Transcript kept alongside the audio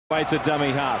Waits a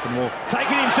dummy half and will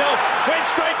take it himself. Went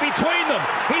straight between them.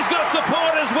 He's got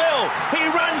support as well. He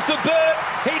runs to Burt.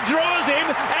 He draws him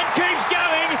and keeps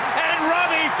going. And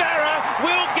Robbie Farah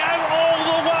will go all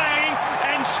the way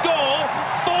and score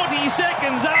 40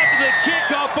 seconds after the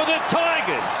kickoff for the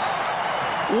Tigers.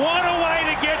 What a way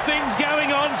to get things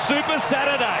going on Super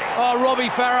Saturday. Oh,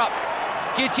 Robbie Farah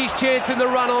gets his chance in the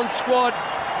run-on squad.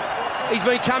 He's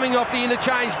been coming off the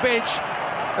interchange bench.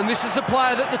 And this is the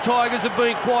player that the Tigers have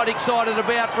been quite excited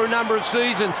about for a number of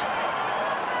seasons.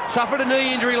 Suffered a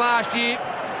knee injury last year,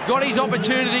 got his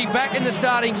opportunity back in the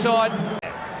starting side.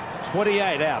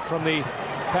 28 out from the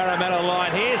Parramatta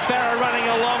line. Here's Farah running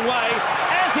a long way,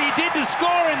 as he did to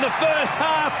score in the first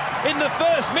half, in the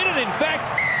first minute in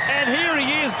fact. And here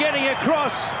he is getting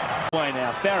across.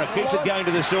 Now Farah keeps it going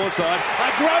to the short side. A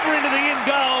grubber into the in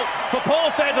goal for Paul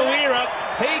Fadawira.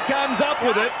 He comes up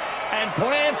with it and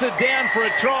plants it down for a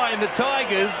try, and the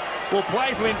Tigers will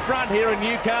play from in front here in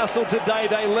Newcastle today.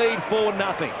 They lead 4-0.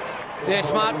 Yeah,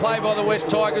 smart play by the West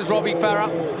Tigers, Robbie Farah.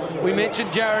 We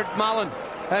mentioned Jared Mullen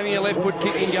having a left-foot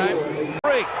kicking game.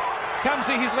 Freak comes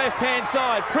to his left-hand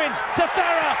side. Prince to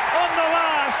Farah on the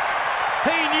last.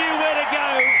 He knew where to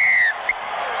go.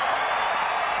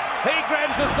 He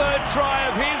grabs the third try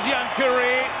of his young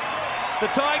career. The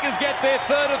Tigers get their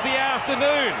third of the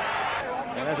afternoon.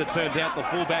 And as it turned out, the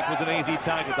fullback was an easy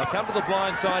target. They'll come to the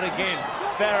blind side again.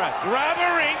 Farah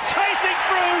grubbering, chasing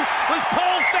through was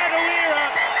Paul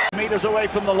Fadawira. Meters away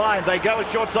from the line. They go a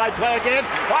short side play again.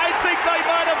 I think they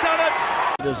might have done it.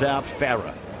 Meters out,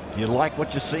 Farah. You like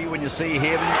what you see when you see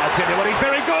him? I tell you what, he's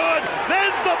very good.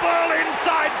 There's the ball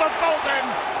inside for Fulton.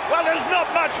 Well, there's not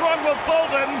much wrong with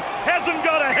Fulton. Hasn't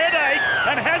got a headache,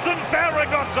 and hasn't Farah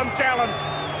got some talent?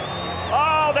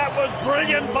 Oh, that was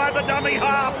brilliant by the dummy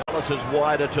half. This is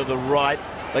wider to the right.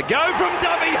 They go from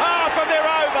dummy half and they're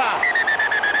over.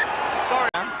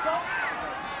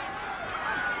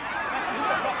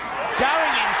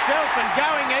 Going himself and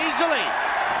going easily.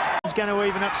 He's going to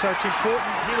even up, so it's important.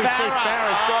 Here we see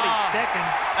Farah's got his second.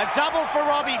 A double for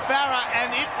Robbie Farah,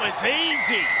 and it was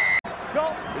easy.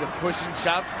 Bit of push and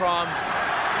shove from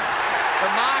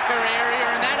the marker area,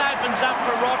 and that opens up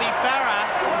for Robbie Farah,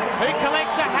 who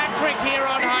collects a hat-trick here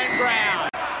on home ground.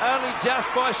 Only just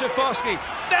by Shafosky.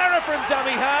 Farah from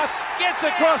dummy half gets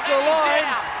across the line.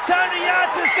 Tony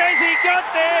Archer says he got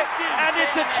there, and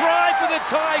it's a try for the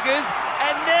Tigers,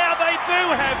 and now they do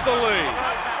have the lead.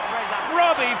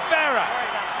 Robbie Farah.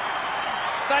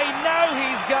 They know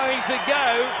he's going to go,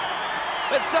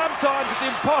 but sometimes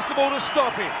it's impossible to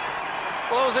stop him.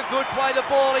 Well, it was a good play, the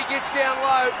ball, he gets down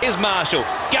low. Here's Marshall,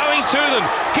 going to them,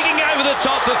 kicking over the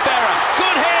top for Farah.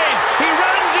 Good hands, he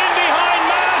runs in behind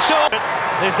Marshall.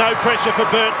 There's no pressure for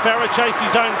Burt. Farah chased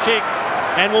his own kick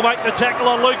and will make the tackle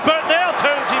on Luke. Burt now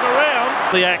turns him around.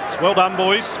 The act, well done,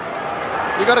 boys.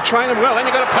 You've got to train him well, and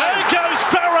you've got to pay. There goes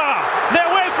Farah.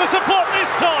 Now where's the support this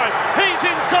time? He's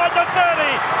inside the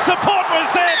 30. Support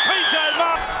was there, PJ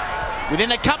Mark.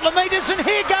 Within a couple of metres, and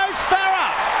here goes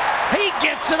Farah. He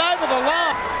gets it over the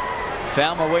line.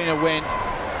 Falmawina went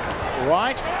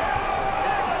right.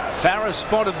 Farah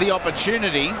spotted the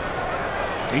opportunity.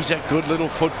 He's a good little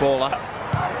footballer.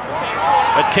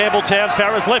 At Campbelltown,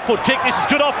 Farah's left foot kick. This is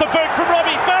good off the boot from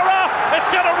Robbie Farah. It's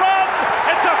going to run.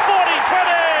 It's a 40-20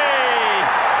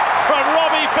 from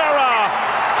Robbie Farah.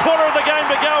 Quarter of the game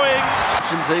to going.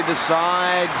 Options either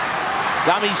side.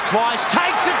 Dummies twice.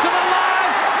 Takes it to the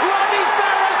line. Robbie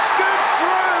Farah scoots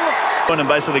through. And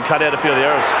basically cut out a few of the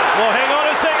errors. Well, hang on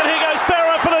a second. Here goes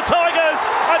Farah for the Tigers.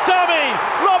 A dummy.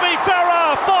 Robbie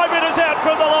Farah, 5 metres out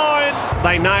from the line.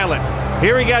 They nail it.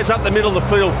 Here he goes up the middle of the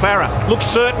field. Farah looks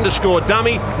certain to score.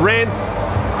 Dummy, ran,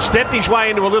 stepped his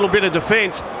way into a little bit of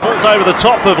defence. Falls over the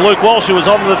top of Luke Walsh, who was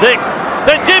on the deck.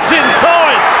 Then Gibbs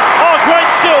inside. Oh, great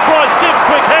skill. Bryce Gibbs,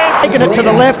 quick hands. Taken it to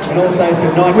the left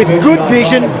with good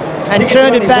vision and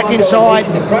turned it back inside.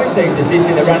 And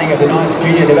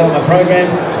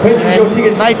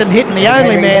Nathan Hitton, the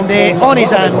only man there on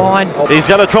his own line. He's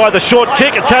going to try the short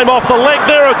kick. It came off the leg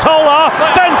there of Tola.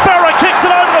 Then Farah kicks it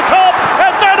over the top.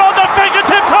 And then on the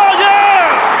fingertips. Oh,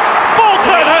 yeah!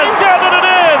 Fulton has gathered it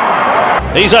in.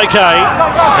 He's okay.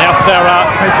 Now Farah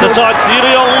decides to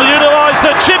utilise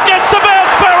the chip. Gets the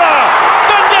bounce. Farah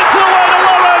then gets it away to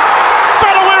Lawrence.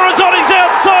 Fadawira's on his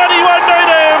outside. He won't need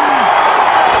him.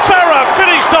 Farah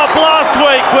finished off last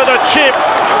week with a chip.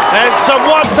 And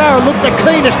someone... Farah looked the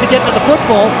keenest to get to the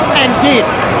football, and did.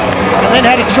 And then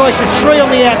had a choice of 3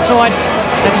 on the outside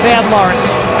and found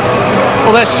Lawrence.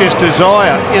 Well, that's just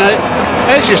desire. You know,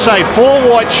 as you say,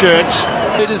 4 white shirts.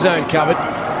 Leader zone covered,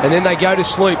 and then they go to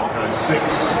sleep.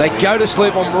 They go to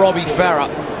sleep on Robbie Farah.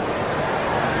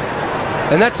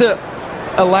 And that's a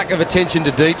a lack of attention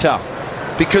to detail,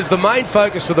 because the main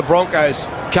focus for the Broncos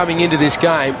coming into this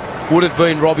game would have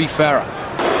been Robbie Farah.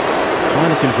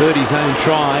 Trying to convert his own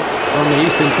try from the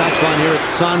eastern touchline here at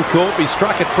Suncorp. He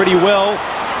struck it pretty well.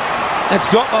 It's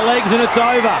got the legs and it's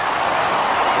over.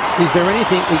 Is there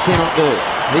anything we cannot do?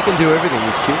 He can do everything,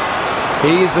 this kid.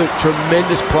 He is a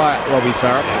tremendous player, Robbie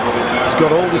Farah. He's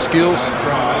got all the skills.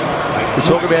 We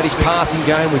talk about his passing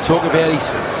game. We talk about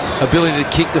his ability to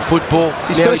kick the football.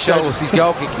 Now he shows us his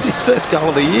goal kicking. It's his first goal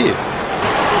of the year.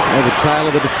 Over tail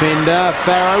of the defender.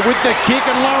 Farah with the kick,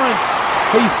 and Lawrence.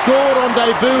 He scored on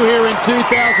debut here in 2006.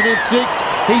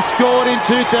 He scored in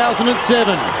 2007.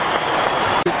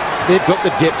 They've got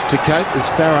the depth to cope as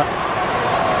Farah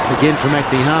again from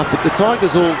acting half, but the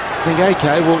Tigers all think,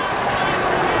 okay, well...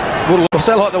 I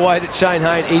also like the way that Shane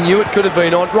Hayne, he knew it could have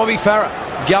been on. Robbie Farah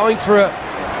going for a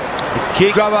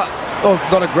kick. Grubber, oh,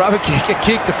 not a grubber kick, a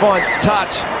kick to find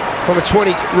touch from a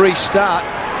 20 restart.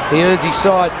 He earns his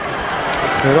side.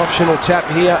 An optional tap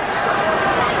here,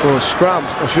 or a scrum,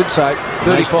 I should say,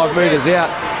 35 metres out.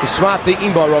 The smart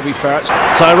thinking by Robbie Farah.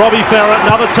 So Robbie Farah,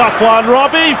 another tough one.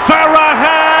 Robbie Farah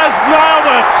has nailed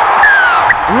it.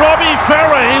 Robbie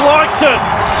Farah, he likes it.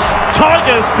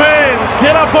 Tigers fans,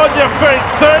 get up on your feet.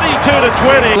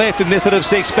 32-20. Left in this sort of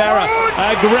six. Farah,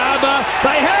 a grubber.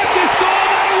 They have to score.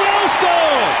 They will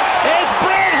score. It's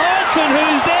Brett Hodgson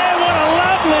who's there. What a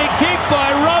lovely kick by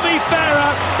Robbie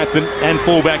Farah. And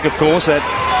fullback, of course. That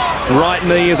right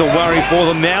knee is a worry for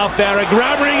them now. Farah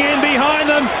grubbering in behind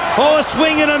them. Oh, a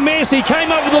swing and a miss. He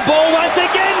came up with the ball once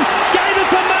again. Gave it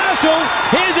to Marshall.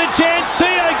 Here's a chance.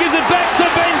 Teo gives it back to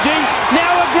Benji.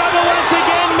 Now a grubber once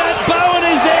again. Matt Bowen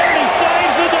is there and he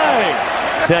saves the day.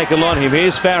 Tackle on him.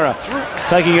 Here's Farah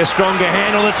taking a stronger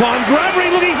hand all the time.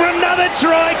 Grubbering looking for another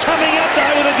try. Coming up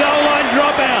though with a goal line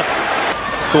dropouts.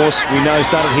 Of course, we know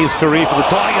started his career for the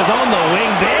Tigers on the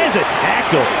wing. There's a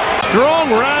tackle.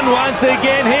 Strong run once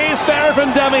again. Here's Farah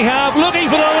from dummy half looking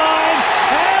for the line.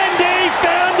 And he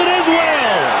found it as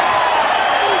well.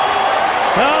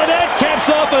 Oh, that caps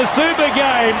off a super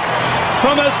game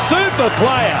from a super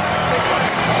player.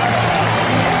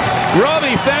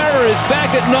 Robbie Farah is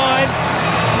back at 9.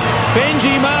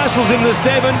 Benji Marshall's in the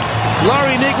 7.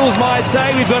 Laurie Nichols might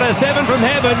say we've got a 7 from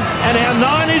heaven and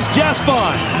our 9 is just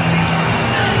fine.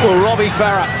 Well, Robbie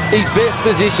Farah, his best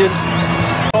position.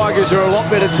 Tigers are a lot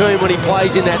better team when he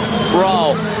plays in that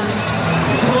role.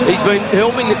 He's been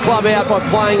helping the club out by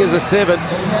playing as a 7.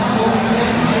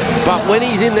 But when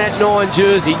he's in that 9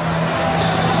 jersey,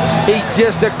 he's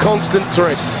just a constant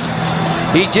threat.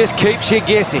 He just keeps you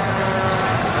guessing.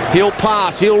 He'll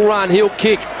pass, he'll run, he'll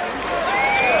kick.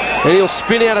 And he'll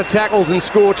spin out of tackles and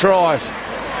score tries.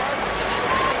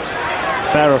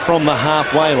 Farah from the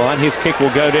halfway line. His kick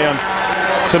will go down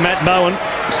to Matt Bowen.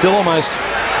 Still almost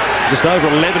just over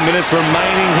 11 minutes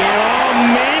remaining here. Oh,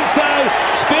 Minto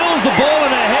spills the ball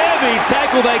in a heavy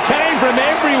tackle. They came from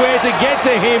everywhere to get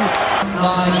to him.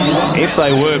 If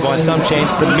they were by some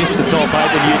chance to miss the top 8,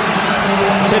 then you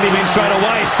send him in straight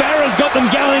away. Farah's got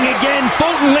them going again.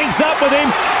 Fulton links up with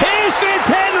him. Here's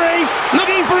Fitzhenry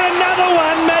looking for another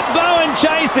one. Matt Bowen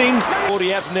chasing.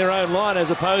 40 out from their own line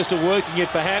as opposed to working it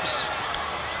perhaps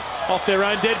off their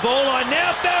own dead ball line.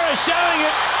 Now Farah showing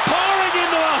it, pouring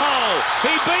into a hole.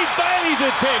 He beat Bailey's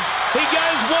attempt. He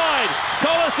goes wide.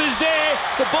 Collis is there.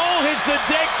 The ball hits the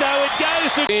deck though. It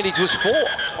goes to... Advantage was 4.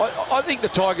 I think the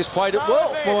Tigers played it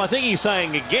well. Well, I think he's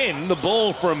saying again, the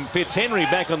ball from Fitzhenry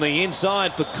back on the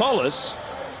inside for Collis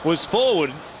was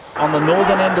forward. On the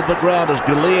northern end of the ground as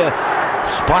Galea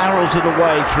spirals it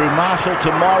away through Marshall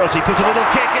to Morris. He puts a little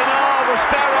kick in. Oh, was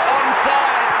Farah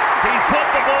onside? He's put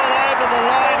the ball over the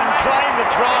line and claimed the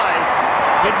try.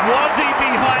 But was he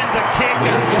behind the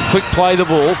kicker? Quick play the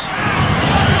balls.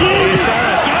 Here's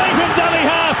Farah going from dummy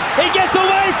half. He gets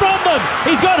away from them.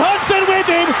 He's got Hodgson with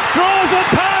him. Draws and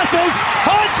passes.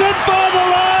 Hodgson for the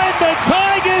line. The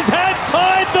Tigers have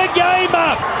tied the game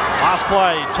up. Last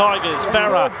play, Tigers,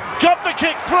 Farah got the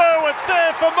kick through. It's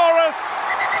there for Morris.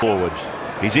 Forwards.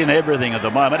 He's in everything at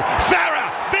the moment. Farah,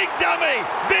 big dummy,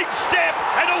 big step,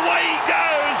 and away he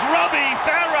goes. Robbie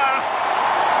Farah,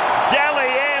 Dally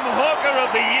M hooker of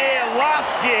the year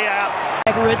last year.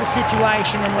 Read the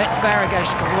situation and let Farah go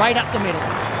straight up the middle.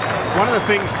 One of the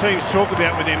things teams talk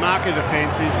about with their marker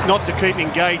defence is not to keep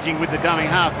engaging with the dummy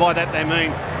half. By that they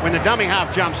mean when the dummy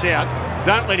half jumps out,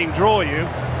 don't let him draw you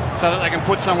so that they can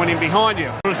put someone in behind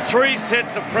you. There was 3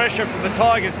 sets of pressure from the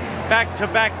Tigers, back to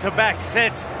back to back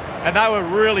sets, and they were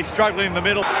really struggling in the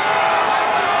middle.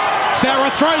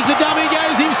 Farah throws the dummy,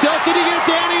 goes himself. Did he get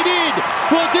down? He did.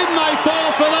 Well, didn't they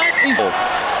fall for that?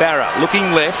 Farah looking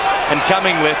left and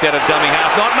coming left out of dummy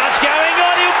half. Not much going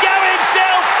on. He'll go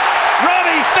himself. Robbie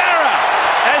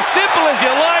simple as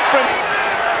you like from...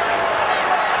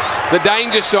 The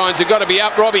danger signs have got to be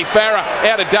up. Robbie Farah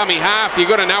out of dummy half. You've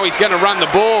got to know he's going to run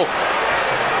the ball.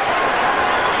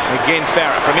 Again,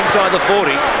 Farah from inside the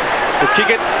 40. Will kick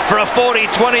it for a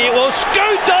 40-20. It will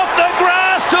scoot off the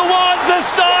grass towards the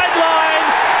sideline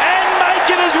and make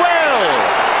it as well.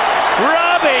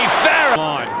 Robbie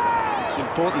Farah. It's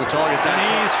important the Tigers don't. And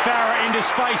here's Farah into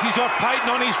space. He's got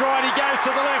Payton on his right. He goes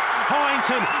to the left.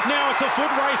 Hyington. Now it's a foot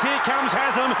race. Here comes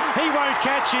Haslam. He won't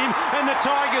catch him. And the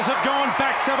Tigers have gone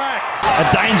back to back. A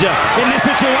danger in this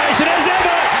situation as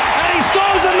ever. And he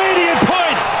scores immediate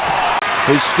points.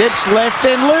 Who steps left,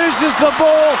 then loses the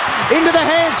ball into the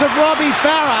hands of Robbie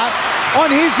Farah.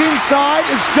 On his inside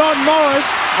is John Morris.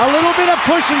 A little bit of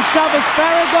push and shove as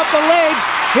Farah got the legs.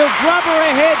 He'll grub her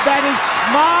ahead. That is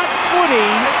smart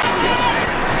footing.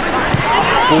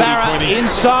 Farah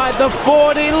inside the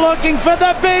 40, looking for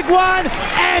the big one,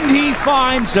 and he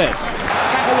finds it.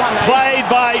 Played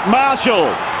by Marshall.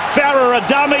 Farah a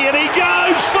dummy, and he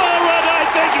goes forward. I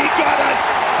think he got it.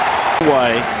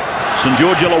 Away. St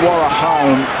George Illawarra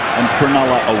home and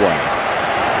Cronulla away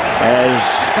as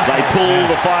they pull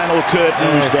the final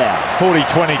curtains down.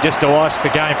 40-20 just to ice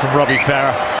the game from Robbie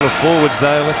Farah. The forwards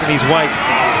though lifting his weight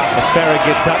as Farah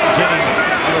gets up. Jennings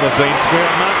would have been square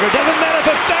and marker. It doesn't matter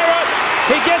for Farah.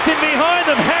 He gets in behind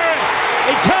them. Harrod.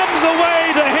 He comes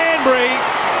away to Hanbury.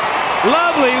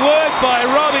 Lovely work by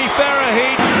Robbie Farah.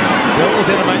 He was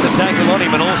there to make the tackle on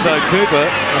him, and also Cooper.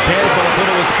 The Panthers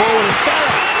footer was forward as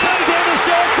Farah comes down the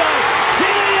short side.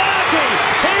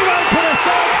 He won't put a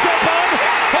sidestep on.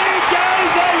 He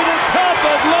goes over the top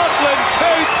of Lachlan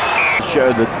Coots. Show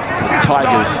that the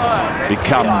Tigers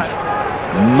become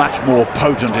much more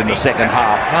potent in the second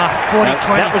half.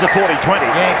 40-20. That was a 40-20.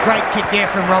 Yeah, great kick there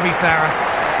from Robbie Farah.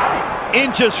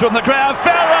 Inches from the ground.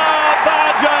 Farah,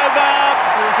 barge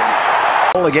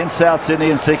over. Against South Sydney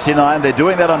in 69. They're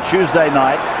doing that on Tuesday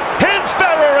night. Here's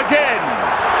Farah again.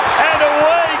 And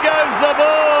away goes the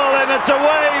ball. And it's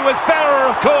away with Farah,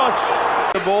 of course.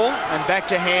 The ball and back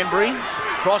to Hanbury.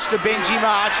 Cross to Benji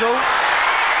Marshall.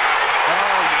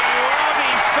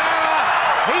 Robbie Farah,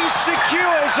 he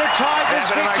secures a Tigers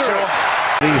victory.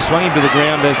 He swung him to the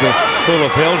ground as the full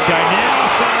of held came. Now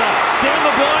Farah down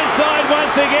the blind side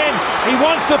once again. He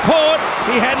wants support.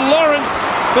 He had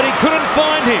Lawrence, but he couldn't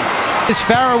find him. It's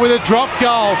Farah with a drop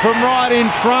goal from right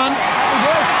in front.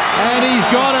 And he's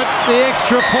got it, the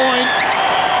extra point.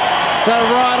 So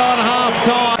right on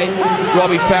half-time.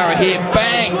 Robbie Farah here,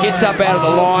 bang, gets up out of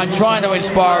the line, trying to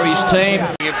inspire his team.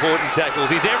 Important tackles,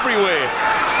 he's everywhere.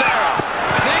 Farah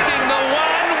thinking the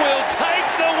one will take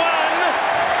the one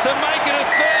to make it a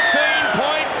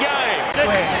 13-point game.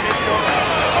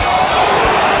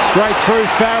 Straight through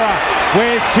Farah.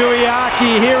 Where's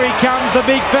Tuiaki? Here he comes. The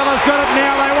big fella's got it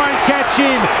now. They won't catch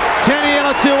him.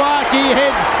 Taniela Tuiaki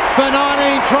heads for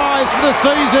 19 tries for the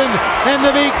season. And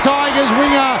the big Tigers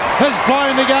winger has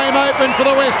blown the game open for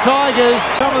the West Tigers.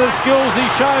 Some of the skills he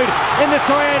showed in the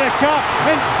Toyota Cup.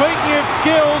 And speaking of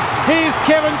skills, here's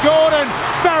Kevin Gordon.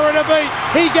 Farah to beat.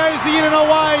 He goes the in and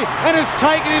away and is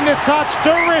taken into touch.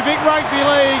 Terrific rugby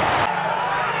league.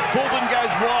 Fulton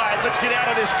goes wide. Let's get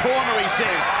out of this corner, he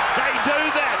says. They do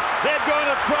that. They're going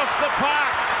across the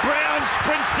park. Brown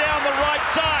sprints down the right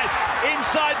side.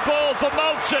 Inside ball for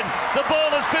Mulchin. The ball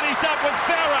is finished up with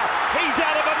Farah. He's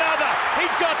out of another.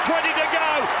 He's got 20 to go.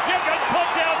 You can put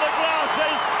down the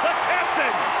glasses. The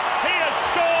captain. He has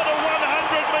scored a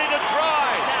 100-metre try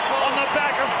on the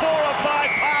back of 4 or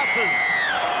 5 passes.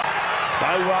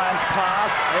 Bo Ryan's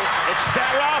pass. It's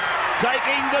Farah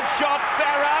taking the shot.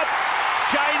 Farah.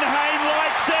 Shane Hayne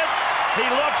likes it. He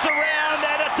looks around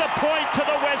and it's a point to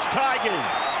the West Tigers.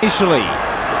 Initially,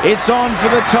 it's on for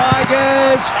the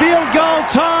Tigers. Field goal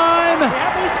time.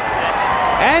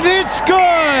 And it's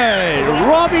good.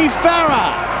 Robbie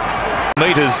Farah.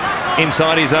 Metres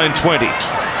inside his own 20.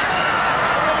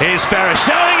 Here's Farah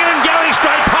showing it and going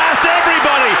straight past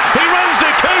everybody. He runs to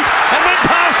Coop and went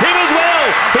past him as well.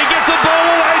 He gets the ball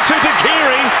away to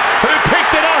Takiri, who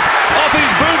picked it up off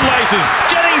his bootlaces.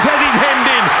 Jennings has his hand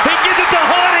in. He gives it to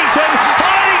Hyington.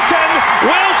 Hyington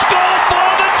will score for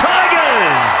the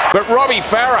Tigers. But Robbie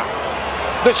Farah,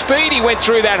 the speed he went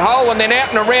through that hole and then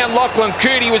out and around Lachlan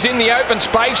Coote, he was in the open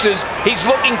spaces. He's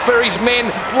looking for his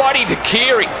men, Lottie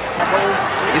Takiri.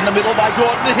 In the middle by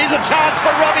Gordon. Here's a chance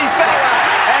for Robbie Farah.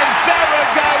 And Farah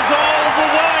goes all the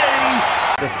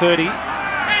way. The 30.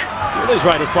 A few of these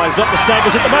Raiders players got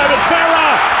mistakes at the moment.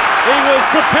 Farah, he was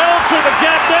propelled through the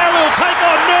gap. Now he'll take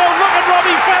on Mill. Look at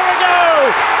Robbie Farah go.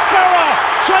 Farah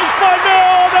chased by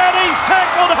Mill. Then he's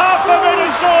tackled half a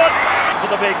minute short. For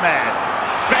the big man.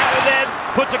 Farah then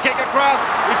puts a kick across.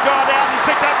 He's gone out. He's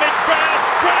picked up Mitch Brown.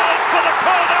 Brown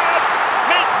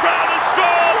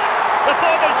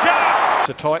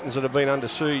The Titans that have been under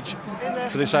siege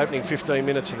for this opening 15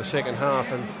 minutes of the second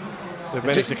half, and they've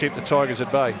managed to keep the Tigers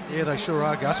at bay. Yeah, they sure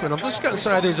are, Gus. And I'm just going to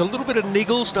say there's a little bit of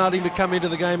niggle starting to come into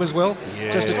the game as well.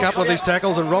 Yeah. Just a couple of these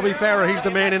tackles, and Robbie Farah, he's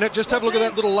the man in it. Just have a look at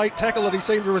that little late tackle that he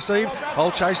seemed to receive.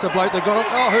 I'll chase the bloke that got it.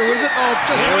 Oh, who is it? Oh,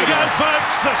 just here we go,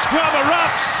 folks. The scrum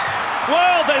erupts.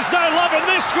 Well, there's no love in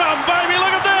this scrum, baby.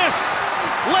 Look at this.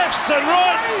 Lefts and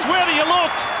rights. Where do you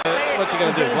look? What's he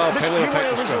going to do? Well, penalty or take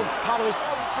the scrum?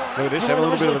 Look at this, have a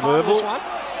little bit of a verbal.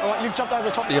 You've jumped over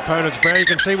the top. The opponent's barrier, you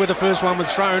can see where the first one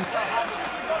was thrown.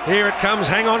 Here it comes,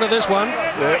 hang on to this one.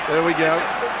 There we go.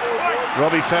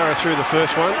 Robbie Farah through the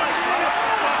first one.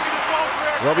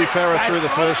 Robbie Farah through the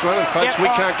first one, and folks, we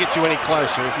can't get you any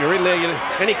closer. If you're in there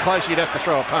any closer, you'd have to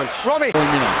throw a punch. Robbie. 4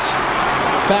 minutes.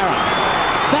 Farah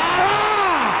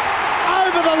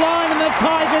over the line, and the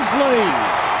Tigers lead.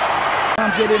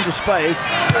 Can't get into space.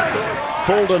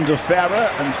 Fulden to Farah,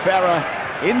 and Farah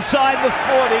inside the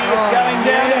 40. It's going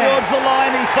down towards the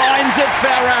line. He finds it,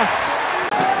 Farah.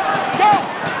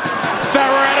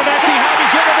 Farah out of empty half,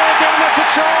 he's got the ball down, that's a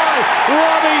try.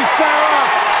 Robbie Farah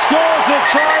scores a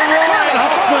try. Ryan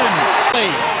Hoffman.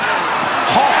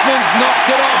 Hoffman's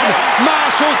knocked it off.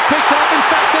 Marshall's picked up. In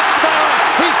fact, it's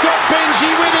Farah. He's got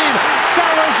Benji with him.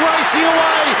 Farah's racing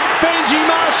away. Benji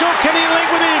Marshall, can he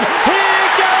link with him? Here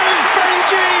goes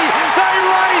Benji. They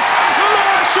race.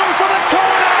 Marshall for the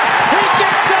corner. He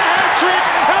gets a hat-trick,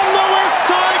 and the West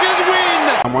Tigers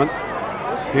win.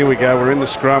 Here we go, we're in the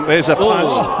scrum. There's a punch.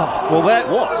 Well, that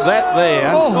there.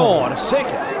 Oh, in a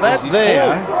second. That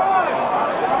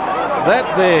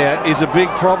there is a big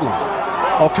problem.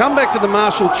 I'll come back to the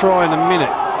Marshall try in a minute,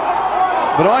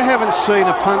 but I haven't seen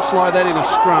a punch like that in a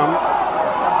scrum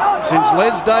since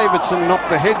Les Davidson knocked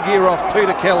the headgear off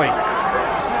Peter Kelly.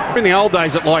 In the old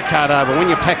days at Leichhardt Oval, when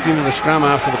you packed into the scrum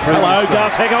after the previous Hello, scrum.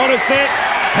 Gus, hang on a sec.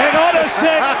 Hang on a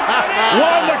sec.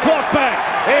 Wind the clock back.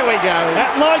 Here we go.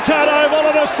 At Leichhardt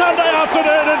Oval on a Sunday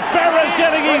afternoon, and Farah's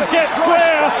getting his get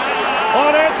square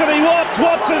on Anthony Watts.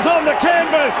 Watts is on the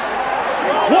canvas.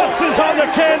 Watts is on the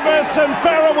canvas, and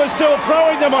Farah was still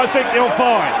throwing them, I think you'll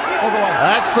find.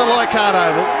 That's the Leichhardt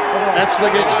Oval. That's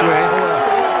the get square.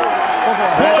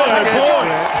 That's the get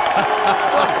square.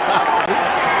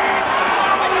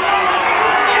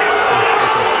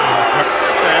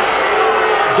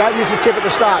 Don't use the tip at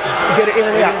the start. Get it in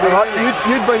and out. All right?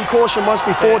 You'd been cautioned once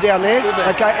before down there,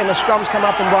 okay, and the scrums come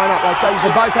up and blown up. Okay,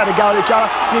 you both had a go at each other.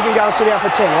 You can go and sit down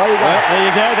for 10. There you go. Well, there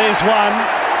you go. There's one.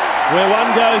 Where one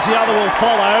goes, the other will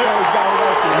follow.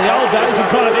 In the old days, I'm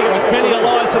trying to think it was Benny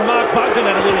Elias and Mark Bugden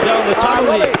had a little go on the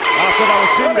table here after they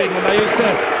were simbing when they used to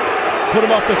put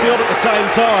them off the field at the same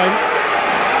time.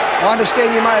 I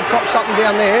understand you may have copped something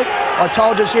down there. I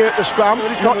told us here at the scrum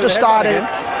not to start it.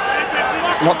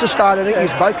 Not to start anything.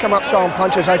 He's both come up throwing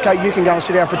punches. Okay, you can go and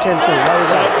sit down for 10 too. So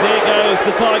there goes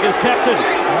the Tigers captain.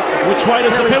 Which way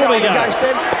does the penalty go?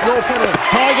 Your penalty.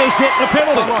 Tigers get the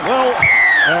penalty. Well,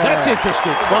 that's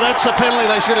interesting. Well, that's the penalty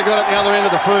they should have got at the other end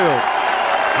of the field.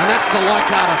 And that's the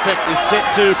Leichhardt effect. Is set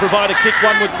to provide a kick,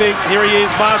 one would think. Here he is,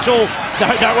 Marshall. No,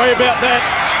 don't worry about that.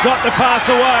 Got the pass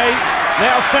away.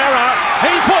 Now Farah.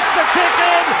 He puts the kick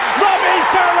in. Robbie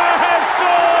Farah has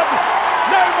scored.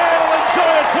 No man will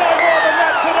enjoy a try more than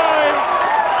that today.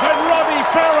 And Robbie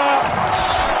Farah,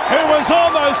 who was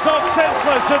almost knocked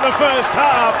senseless in the first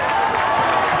half,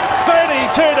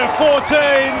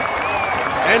 32-14,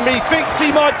 and methinks he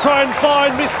might try and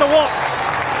find Mr. Watts.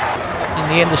 In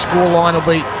the end, the scoreline will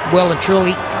be well and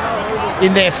truly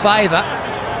in their favour.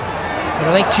 But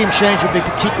I think Tim Sheens will be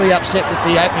particularly upset with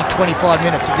the opening 25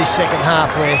 minutes of this second half,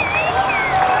 where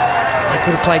they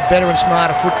could have played better and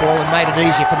smarter football and made it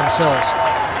easier for themselves.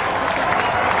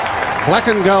 Black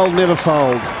and gold never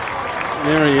fold.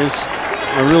 There he is,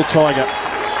 a real tiger.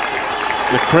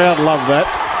 The crowd love that.